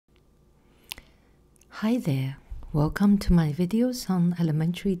Hi there, welcome to my videos on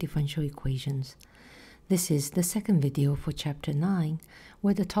elementary differential equations. This is the second video for chapter 9,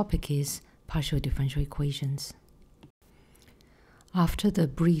 where the topic is partial differential equations. After the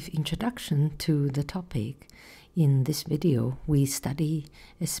brief introduction to the topic, in this video we study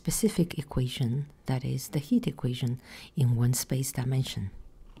a specific equation, that is the heat equation in one space dimension.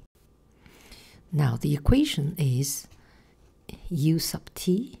 Now the equation is u sub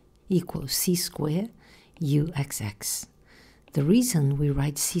t equals c squared uxx. The reason we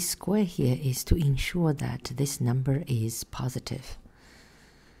write c squared here is to ensure that this number is positive.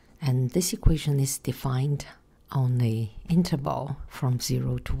 And this equation is defined on an interval from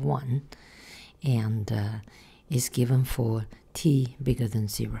 0 to 1 and is given for t bigger than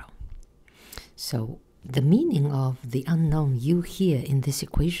 0. So the meaning of the unknown u here in this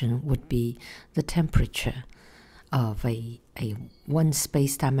equation would be the temperature of a one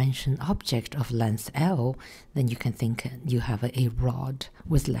space dimension object of length L. Then you can think you have a rod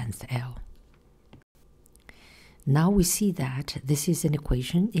with length L. Now we see that this is an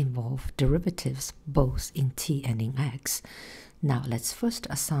equation involving derivatives both in t and in x. Now let's first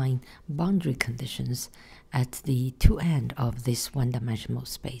assign boundary conditions at the two ends of this one-dimensional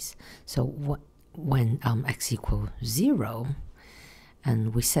space. So when x equals 0,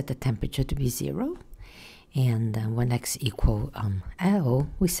 and we set the temperature to be 0, and when x equals L,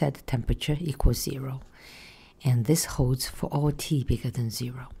 we set the temperature equals 0. And this holds for all t bigger than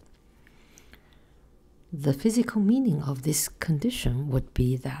 0. The physical meaning of this condition would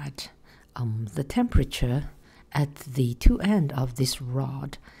be that the temperature at the two ends of this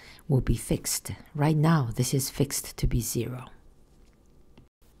rod will be fixed. Right now, this is fixed to be 0.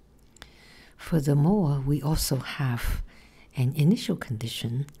 Furthermore, we also have an initial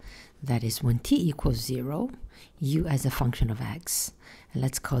condition, that is when t equals 0, u as a function of x, and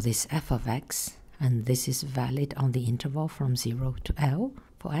let's call this f of x, and this is valid on the interval from 0 to L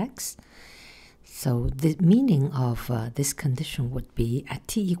for x. So the meaning of this condition would be at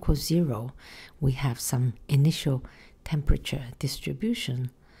t equals 0, we have some initial temperature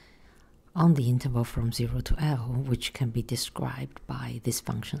distribution on the interval from 0 to L, which can be described by this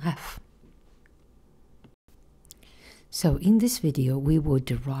function f. So in this video, we will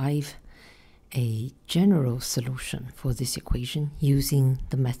derive a general solution for this equation using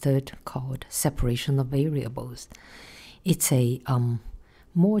the method called separation of variables. It's a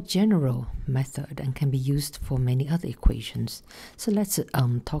more general method and can be used for many other equations. So let's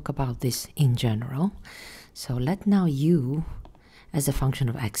talk about this in general. So let now u as a function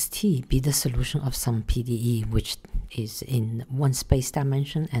of xt be the solution of some PDE which is in one space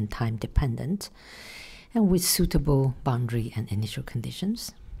dimension and time dependent, and with suitable boundary and initial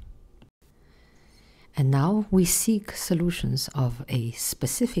conditions. And now we seek solutions of a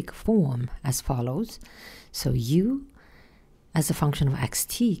specific form as follows. So u as a function of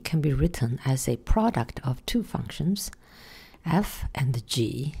xt can be written as a product of two functions, f and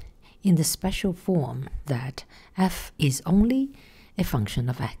g, in the special form that f is only a function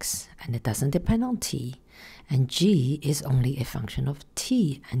of x and it doesn't depend on t, and g is only a function of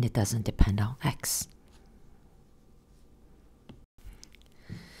t and it doesn't depend on x.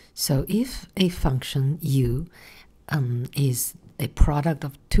 So if a function u is a product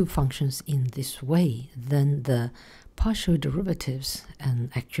of two functions in this way, then the partial derivatives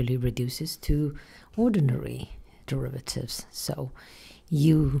actually reduces to ordinary derivatives. So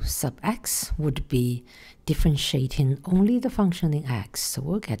u sub x would be differentiating only the function in x, so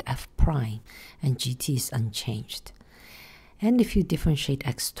we'll get f prime, and gt is unchanged. And if you differentiate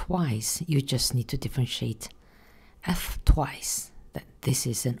x twice, you just need to differentiate f twice. That this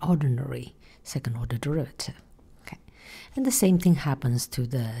is an ordinary second order derivative. Okay. And the same thing happens to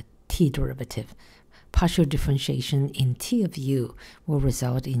the t derivative. Partial differentiation in t of u will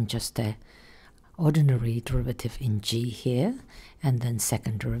result in just an ordinary derivative in g here, and then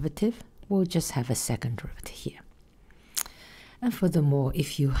second derivative will just have a second derivative here. And furthermore,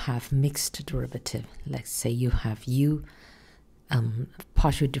 if you have mixed derivative, let's say you have u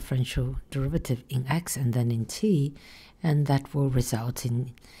partial differential derivative in x and then in t, and that will result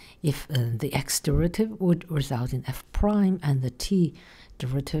in, if the x derivative would result in f prime and the t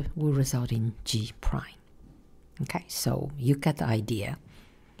derivative will result in g prime. Okay, so you get the idea.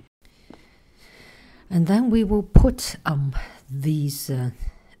 And then we will put these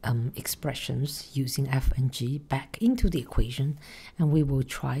expressions using f and g back into the equation, and we will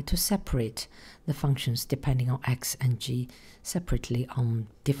try to separate the functions depending on x and g separately on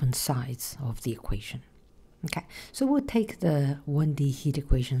different sides of the equation. Okay, so we'll take the 1D heat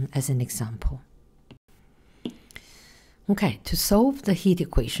equation as an example. Okay, to solve the heat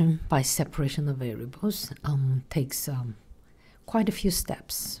equation by separation of variables takes quite a few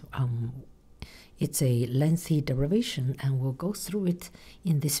steps. It's a lengthy derivation and we'll go through it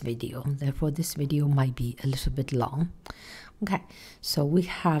in this video. Therefore, this video might be a little bit long. Okay, so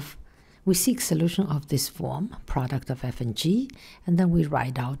we seek solution of this form, product of f and g, and then we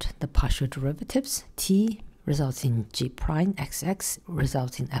write out the partial derivatives. T results in g prime, xx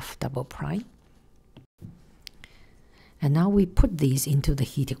results in f double prime. And now we put these into the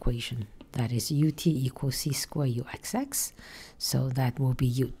heat equation. That is ut equals c squared uxx. So that will be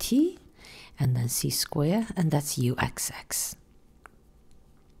ut, and then c squared, and that's uxx.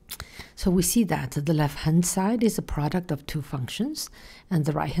 So we see that the left-hand side is a product of two functions, and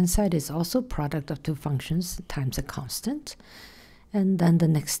the right-hand side is also product of two functions times a constant. And then the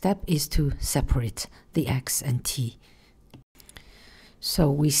next step is to separate the x and t. So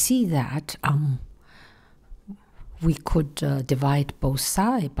we see that we could divide both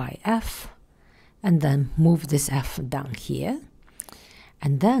sides by f, and then move this f down here.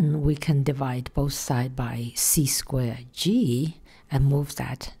 And then we can divide both sides by c squared g, and move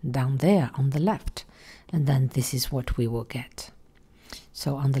that down there on the left. And then this is what we will get.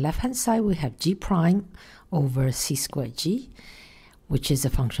 So on the left-hand side, we have g prime over c squared g, which is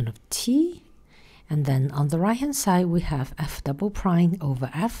a function of t. And then on the right-hand side, we have f double prime over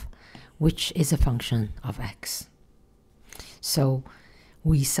f, which is a function of x. So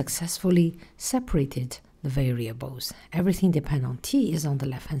we successfully separated the variables. Everything depending on t is on the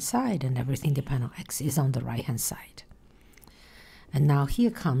left-hand side, and everything depending on x is on the right-hand side. And now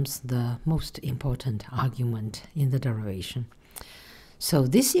here comes the most important argument in the derivation. So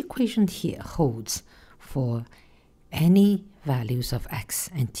this equation here holds for any values of x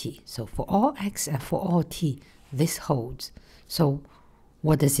and t. So for all x and for all t, this holds. So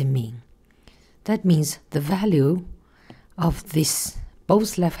what does it mean? That means the value of this,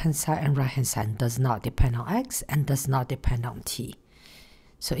 both left-hand side and right-hand side, does not depend on x and does not depend on t.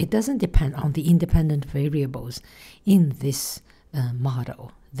 So it doesn't depend on the independent variables in this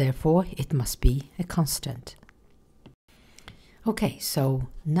model. Therefore, it must be a constant. Okay, so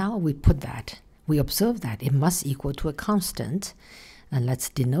now we observe that it must equal to a constant. And let's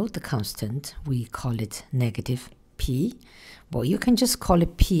denote the constant. We call it negative p. Well, you can just call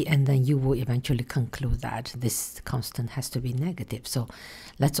it p, and then you will eventually conclude that this constant has to be negative. So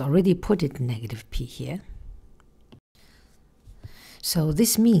let's already put it negative p here. So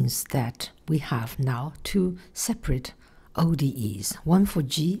this means that we have now two separate ODEs, one for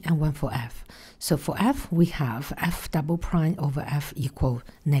g and one for f. So for f, we have f double prime over f equal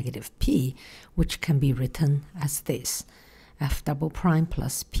negative p, which can be written as this: f double prime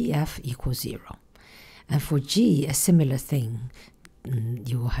plus pf equals 0. And for g, a similar thing.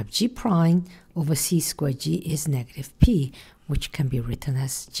 You will have g prime over c squared g is negative p, which can be written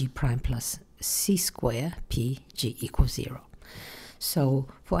as g prime plus c squared p g equals 0. So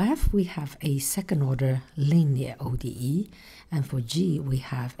for f, we have a second order linear ODE, and for g, we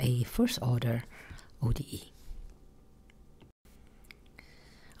have a first order ODE.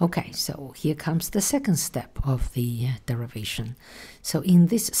 Okay, so here comes the second step of the derivation. So in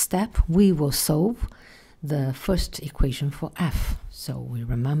this step, we will solve the first equation for f. So we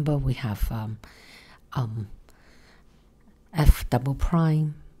remember we have f double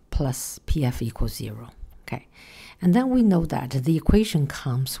prime plus pf equals 0. Okay, and then we know that the equation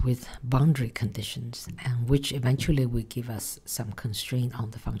comes with boundary conditions, and which eventually will give us some constraint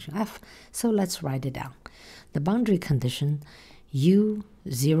on the function f. So let's write it down. The boundary condition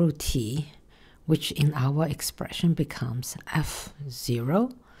u0t, which in our expression becomes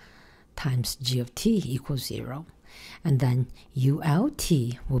f0 times g of t equals 0. And then ult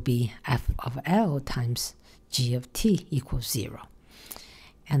will be f of l times g of t equals 0.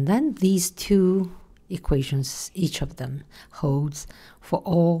 And then these two equations, each of them holds for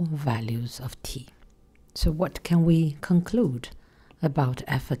all values of t. So what can we conclude about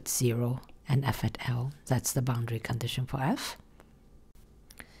f at 0 and f at l? That's the boundary condition for f.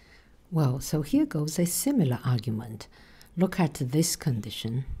 Well, so here goes a similar argument. Look at this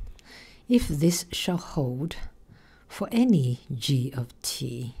condition. If this shall hold for any g of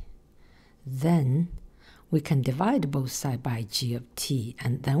t, then we can divide both sides by g of t,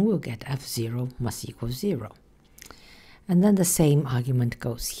 and then we'll get f0 must equal 0. And then the same argument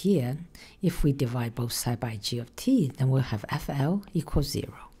goes here. If we divide both sides by g of t, then we'll have fl equals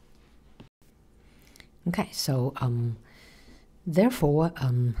 0. Okay, so therefore,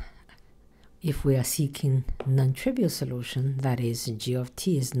 if we are seeking non-trivial solution, that is g of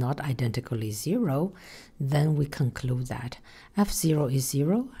t is not identically 0, then we conclude that f0 is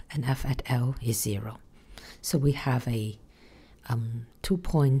 0 and f at l is 0. So we have a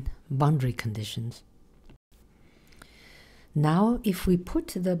 2-point boundary conditions. Now, if we put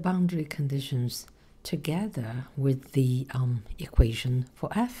the boundary conditions together with the equation for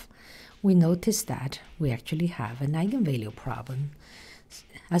f, we notice that we actually have an eigenvalue problem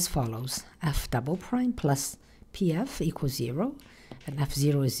as follows: f double prime plus pf equals 0, and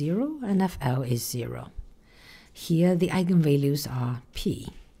f0 is 0, and fl is 0. Here the eigenvalues are p.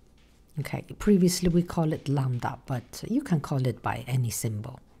 Okay, previously we call it lambda, but you can call it by any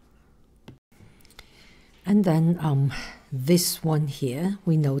symbol. And then this one here,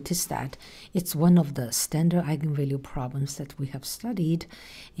 we notice that it's one of the standard eigenvalue problems that we have studied,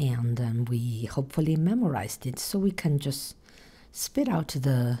 and we hopefully memorized it, so we can just spit out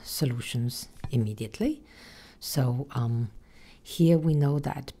the solutions immediately. So here we know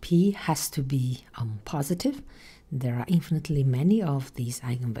that p has to be positive. There are infinitely many of these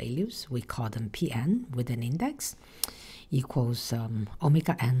eigenvalues. We call them Pn with an index equals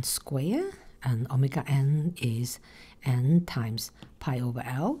omega n square, and omega n is n times pi over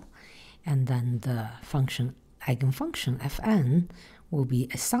L, and then the function eigenfunction Fn will be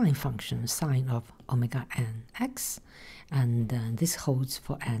a sine function, sine of omega n x, and this holds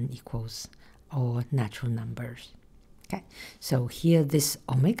for n equals all natural numbers. Okay, so here this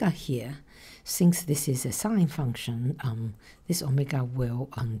omega here, since this is a sine function, this omega will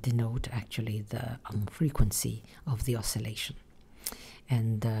denote actually the frequency of the oscillation.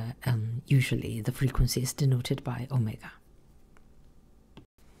 And usually the frequency is denoted by omega.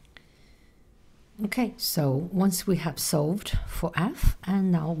 Okay, so once we have solved for f,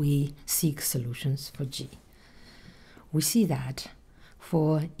 and now we seek solutions for g, we see that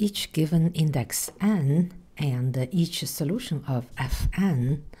for each given index n and each solution of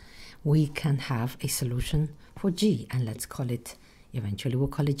fn, we can have a solution for g, and let's call it, eventually we'll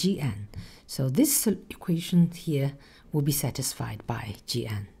call it gn. So this equation here will be satisfied by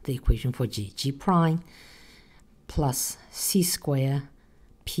gn, the equation for g prime plus c square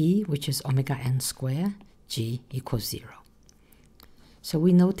p, which is omega n square, g equals 0. So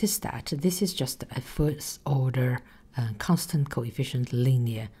we notice that this is just a first order constant coefficient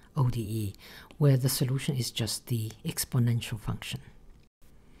linear ODE, where the solution is just the exponential function.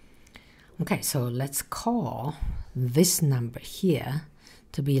 Okay, so let's call this number here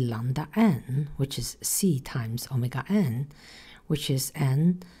to be lambda n, which is c times omega n, which is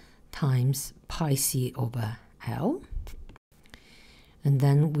n times pi c over L. And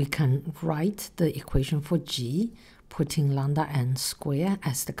then we can write the equation for g, putting lambda n square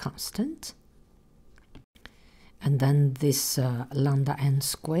as the constant. And then this lambda n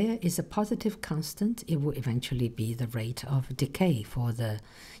square is a positive constant. It will eventually be the rate of decay for the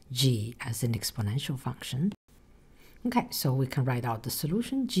g as an exponential function. Okay, so we can write out the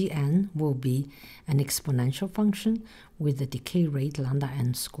solution. Gn will be an exponential function with the decay rate lambda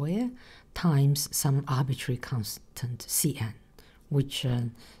n square times some arbitrary constant Cn, which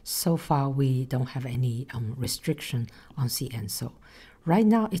so far we don't have any restriction on Cn. So right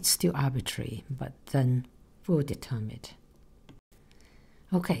now it's still arbitrary, but then we'll determine it.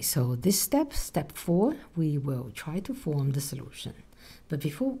 Okay, so this step 4, we will try to form the solution. But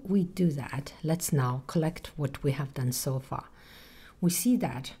before we do that, let's now collect what we have done so far. We see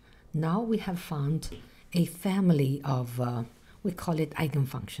that now we have found a family of, we call it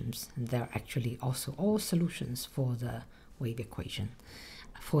eigenfunctions, and they're actually also all solutions for the wave equation.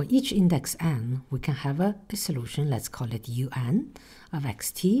 For each index n, we can have a solution, let's call it un of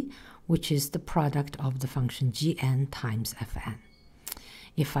xt, which is the product of the function gn times fn.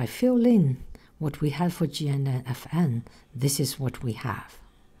 If I fill in what we have for gn and fn, this is what we have.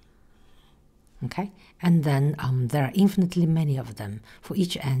 Okay, and then there are infinitely many of them. For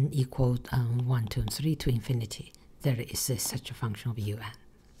each n equal 1, 2, and 3 to infinity, there is such a function of un.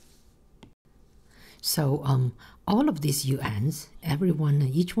 So all of these UNs,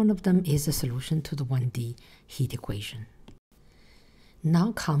 each one of them is a solution to the 1D heat equation.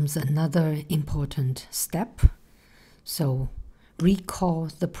 Now comes another important step. So recall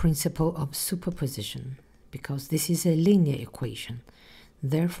the principle of superposition, because this is a linear equation.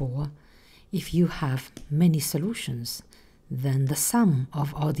 Therefore, if you have many solutions, then the sum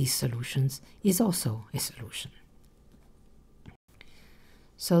of all these solutions is also a solution.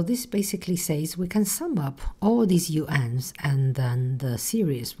 So this basically says we can sum up all these UNs and then the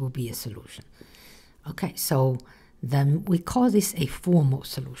series will be a solution. Okay, so then we call this a formal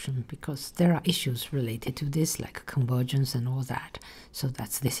solution because there are issues related to this like convergence and all that. So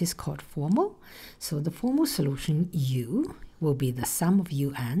this is called formal. So the formal solution U will be the sum of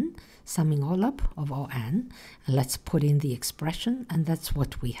UN, summing all up of all n. And let's put in the expression, and that's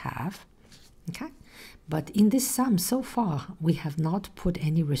what we have. Okay, But in this sum, so far, we have not put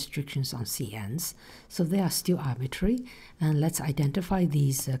any restrictions on Cn's, so they are still arbitrary. And let's identify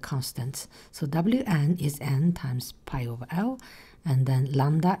these constants. So Wn is n times pi over L, and then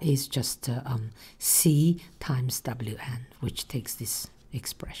lambda is just C times Wn, which takes this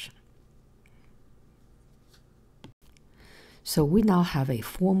expression. So we now have a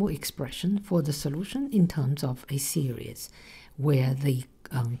formal expression for the solution in terms of a series where the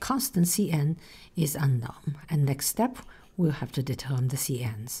constant Cn is unknown. And next step, we'll have to determine the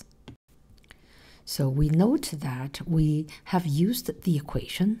Cn's. So we note that we have used the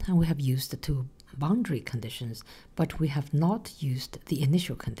equation and we have used the two boundary conditions, but we have not used the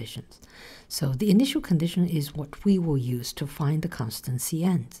initial conditions. So the initial condition is what we will use to find the constant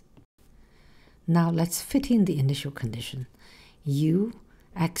Cn's. Now let's fit in the initial condition. U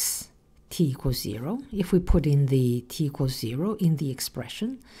x t equals 0. If we put in the t equals 0 in the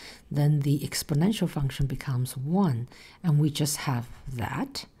expression, then the exponential function becomes 1, and we just have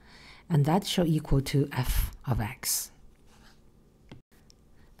that, and that shall equal to f of x.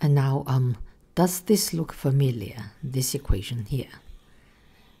 And now, does this look familiar, this equation here?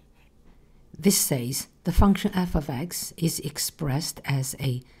 This says the function f of x is expressed as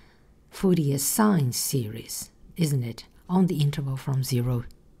a Fourier sine series, isn't it, on the interval from 0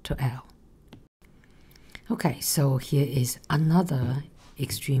 to L. Okay, so here is another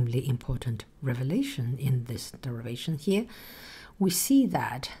extremely important revelation in this derivation here. We see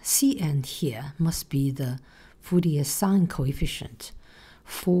that Cn here must be the Fourier sine coefficient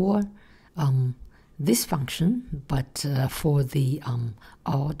for this function, but for the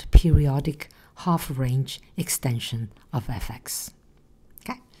odd periodic half-range extension of fx.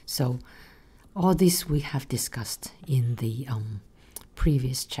 Okay, so all this we have discussed in the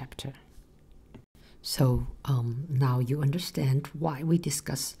previous chapter. So now you understand why we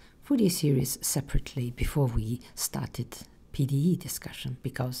discuss Fourier series separately before we started PDE discussion,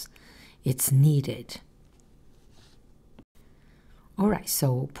 because it's needed. Alright,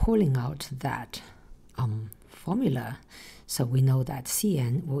 so pulling out that formula, so we know that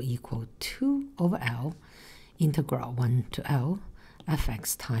Cn will equal 2 over L integral 1 to L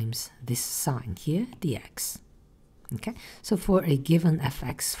fx times this sign here, dx. Okay, so for a given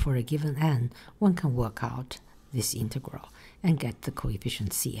fx, for a given n, one can work out this integral and get the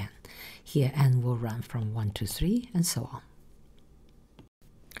coefficient Cn. Here n will run from 1 to 3 and so on.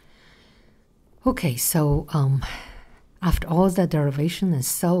 Okay, so after all the derivation and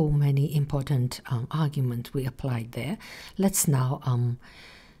so many important arguments we applied there, let's now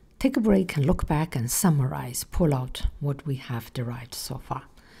take a break and look back and summarize, pull out what we have derived so far.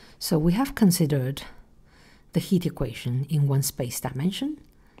 So we have considered the heat equation in one space dimension,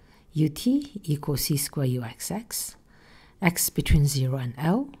 ut equals c squared uxx, x between 0 and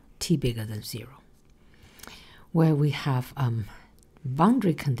L, t bigger than 0, where we have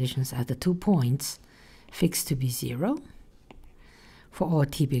boundary conditions at the 2 points fixed to be 0 for all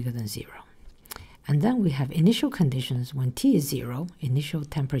t bigger than 0. And then we have initial conditions when t is 0, initial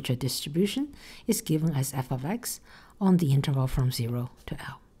temperature distribution is given as f of x on the interval from 0 to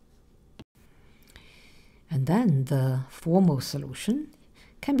L. And then the formal solution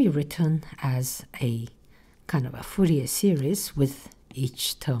can be written as a kind of a Fourier series with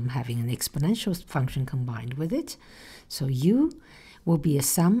each term having an exponential function combined with it. So u will be a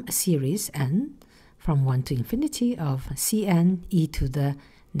series n from 1 to infinity of Cn e to the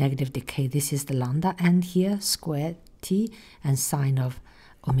negative decay. This is the lambda n here, squared t, and sine of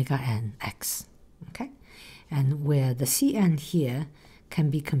omega n x. Okay, and where the Cn here can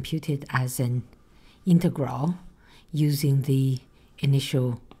be computed as an integral using the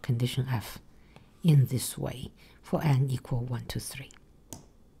initial condition f in this way for n equal 1 to 3.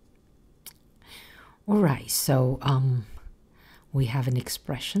 Alright, so we have an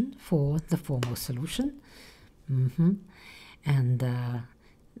expression for the formal solution. And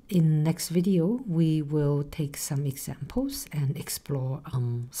in next video we will take some examples and explore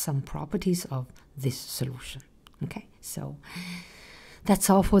some properties of this solution. Okay, so that's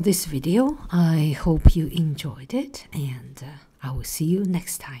all for this video. I hope you enjoyed it, and I will see you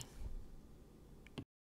next time.